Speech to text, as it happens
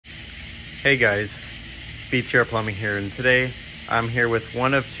Hey guys, BTR Plumbing here, and today I'm here with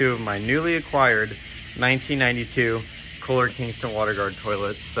one of two of my newly acquired 1992 Kohler Kingston Waterguard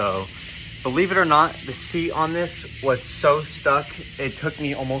toilets. So believe it or not, the seat on this was so stuck, it took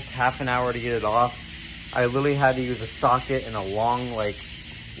me almost half an hour to get it off. I literally had to use a socket and a long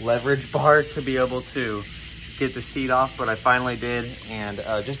leverage bar to be able to get the seat off, but I finally did. And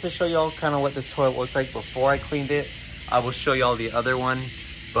just to show y'all kind of what this toilet looked like before I cleaned it, I will show y'all the other one.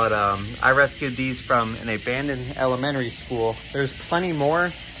 But I rescued these from an abandoned elementary school. There's plenty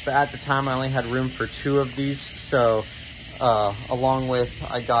more, but at the time I only had room for 2 of these. So along with,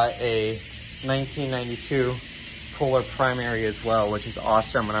 I got a 1992 Kohler primary as well, which is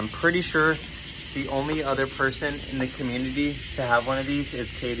awesome. And I'm pretty sure the only other person in the community to have one of these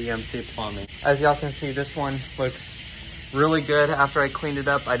is KDMC Plumbing. As y'all can see, this one looks really good. After I cleaned it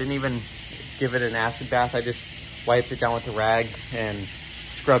up, I didn't even give it an acid bath. I just wiped it down with a rag and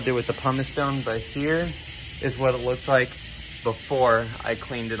scrubbed it with the pumice stone. But here is what it looked like before I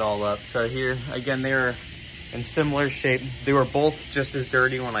cleaned it all up. So here again, they were in similar shape. They were both just as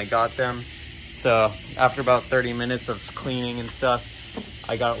dirty when I got them. So after about 30 minutes of cleaning and stuff,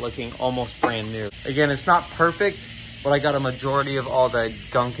 I got it looking almost brand new. Again, it's not perfect, but I got a majority of all the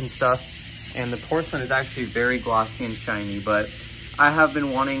gunk and stuff. And the porcelain is actually very glossy and shiny. But I have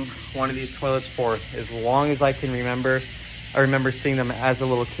been wanting one of these toilets for as long as I can remember. I remember seeing them as a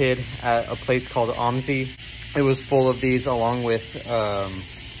little kid at a place called Omzi. It was full of these along with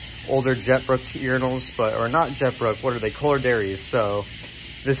older Jetbrook urinals, or not Jetbrook, what are they, Kohler dairies. So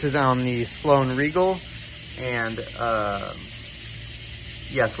this is on the Sloan Regal, and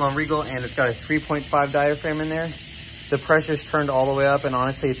yeah, Sloan Regal, and it's got a 3.5 diaphragm in there. The pressure's turned all the way up, and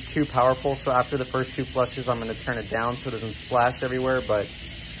honestly, it's too powerful. So after the first 2 flushes, I'm gonna turn it down so it doesn't splash everywhere, but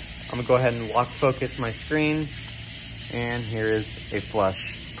I'm gonna go ahead and lock focus my screen. And here is a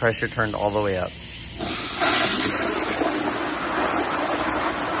flush. Pressure turned all the way up.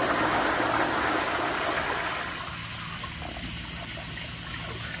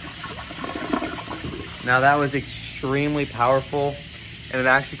 Now that was extremely powerful, and it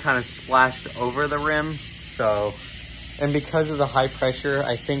actually kind of splashed over the rim. So, and because of the high pressure,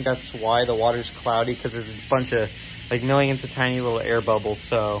 I think that's why the water's cloudy, because there's a bunch of millions of tiny little air bubbles.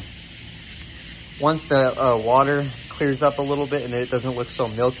 So once the water clears up a little bit and it doesn't look so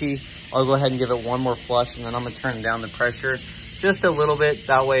milky, I'll go ahead and give it one more flush, and then I'm gonna turn down the pressure just a little bit.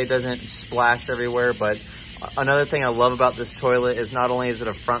 That way it doesn't splash everywhere. But another thing I love about this toilet is not only is it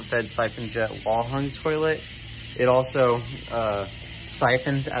a front fed siphon jet wall hung toilet, it also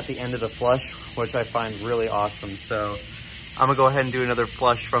siphons at the end of the flush, which I find really awesome. So I'm gonna go ahead and do another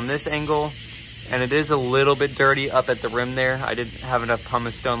flush from this angle. And it is a little bit dirty up at the rim there. I didn't have enough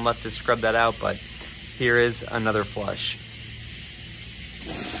pumice stone left to scrub that out, but here is another flush.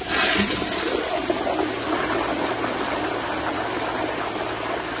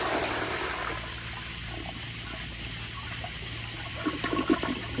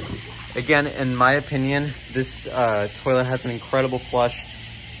 Again, in my opinion, this toilet has an incredible flush,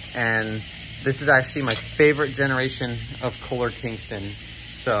 and this is actually my favorite generation of Kohler Kingston.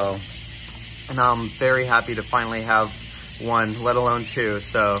 So, and I'm very happy to finally have one, let alone 2.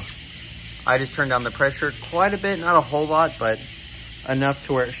 So I just turned down the pressure quite a bit, not a whole lot, but enough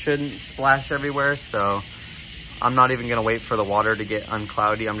to where it shouldn't splash everywhere. So I'm not even gonna wait for the water to get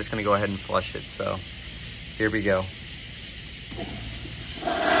uncloudy. I'm just gonna go ahead and flush it. So here we go.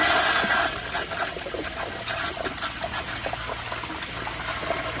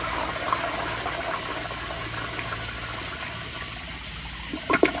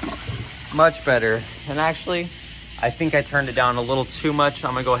 Much better. And actually, I think I turned it down a little too much.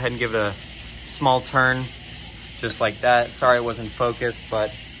 I'm gonna go ahead and give it a small turn, just like that. Sorry it wasn't focused,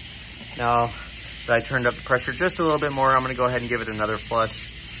 but now that I turned up the pressure just a little bit more, I'm gonna go ahead and give it another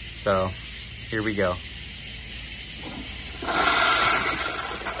flush. So here we go.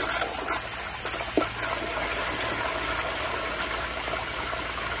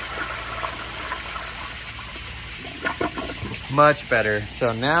 Much better.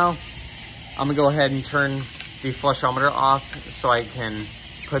 So now I'm gonna go ahead and turn the flushometer off so I can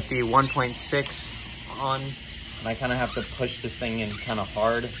put the 1.6 on. And I kind of have to push this thing in kind of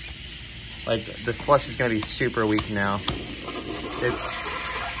hard. Like, the flush is gonna be super weak now.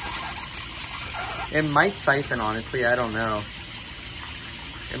 It might siphon, honestly, I don't know.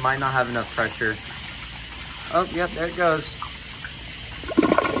 It might not have enough pressure. Oh, yep, there it goes.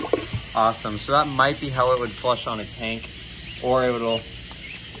 Awesome, so that might be how it would flush on a tank, or it will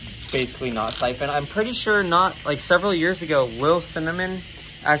basically not siphon. I'm pretty sure not, several years ago, Lil Cinnamon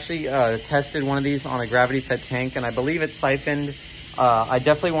actually tested one of these on a gravity fed tank, and I believe it siphoned I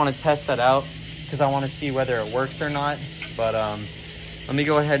definitely want to test that out because I want to see whether it works or not. But let me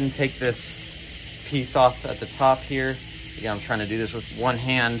go ahead and take this piece off at the top here. Again, I'm trying to do this with one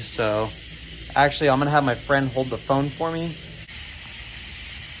hand, so actually I'm gonna have my friend hold the phone for me.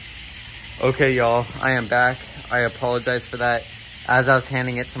 Okay, y'all, I am back. I apologize for that. As I was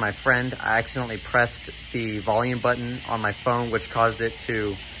handing it to my friend, I accidentally pressed the volume button on my phone, which caused it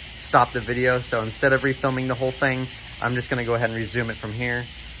to stop the video. So instead of refilming the whole thing, I'm just gonna go ahead and resume it from here.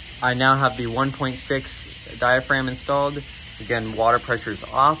 I now have the 1.6 diaphragm installed. Again, water pressure is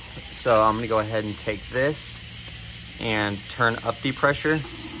off. So I'm gonna go ahead and take this and turn up the pressure.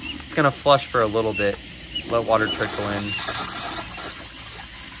 It's gonna flush for a little bit, let water trickle in. Is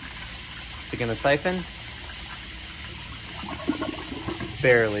it gonna siphon?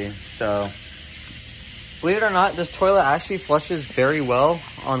 Barely. So believe it or not, this toilet actually flushes very well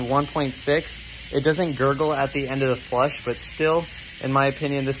on 1.6. It doesn't gurgle at the end of the flush, but still, in my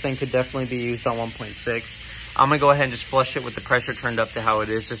opinion, this thing could definitely be used on 1.6. I'm gonna go ahead and just flush it with the pressure turned up to how it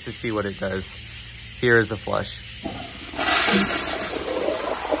is, just to see what it does. Here is a flush.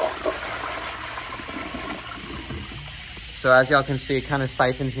 So as y'all can see, it kind of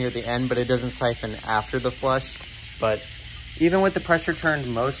siphons near the end, but it doesn't siphon after the flush. But even with the pressure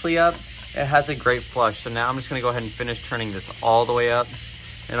turned mostly up, it has a great flush. So now I'm just gonna go ahead and finish turning this all the way up,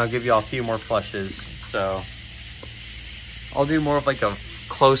 and I'll give you all a few more flushes. So I'll do more of like a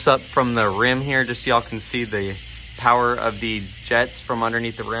close up from the rim here, just so y'all can see the power of the jets from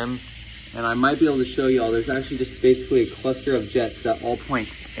underneath the rim. And I might be able to show y'all, there's actually just basically a cluster of jets that all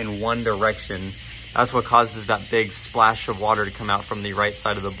point in one direction. That's what causes that big splash of water to come out from the right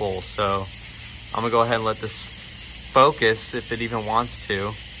side of the bowl. So I'm gonna go ahead and let this focus if it even wants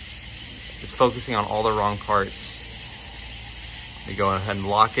to. It's focusing on all the wrong parts. Let me go ahead and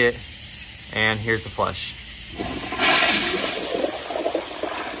lock it, and here's the flush.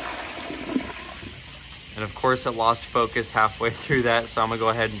 And of course it lost focus halfway through that, so I'm gonna go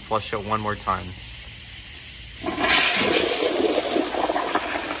ahead and flush it one more time.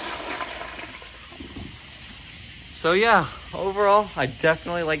 So yeah, overall, I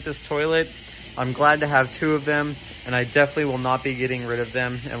definitely like this toilet. I'm glad to have two of them, and I definitely will not be getting rid of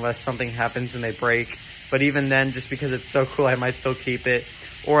them unless something happens and they break. But even then, just because it's so cool, I might still keep it,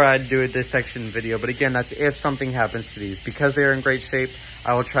 or I'd do a dissection video. But again, that's if something happens to these. Because they're in great shape,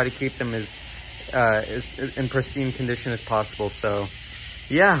 I will try to keep them as in pristine condition as possible. So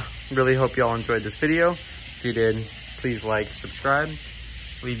yeah, really hope y'all enjoyed this video. If you did, please like, subscribe,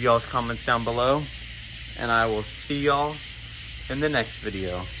 leave y'all's comments down below, and I will see y'all in the next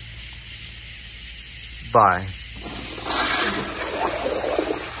video. Bye.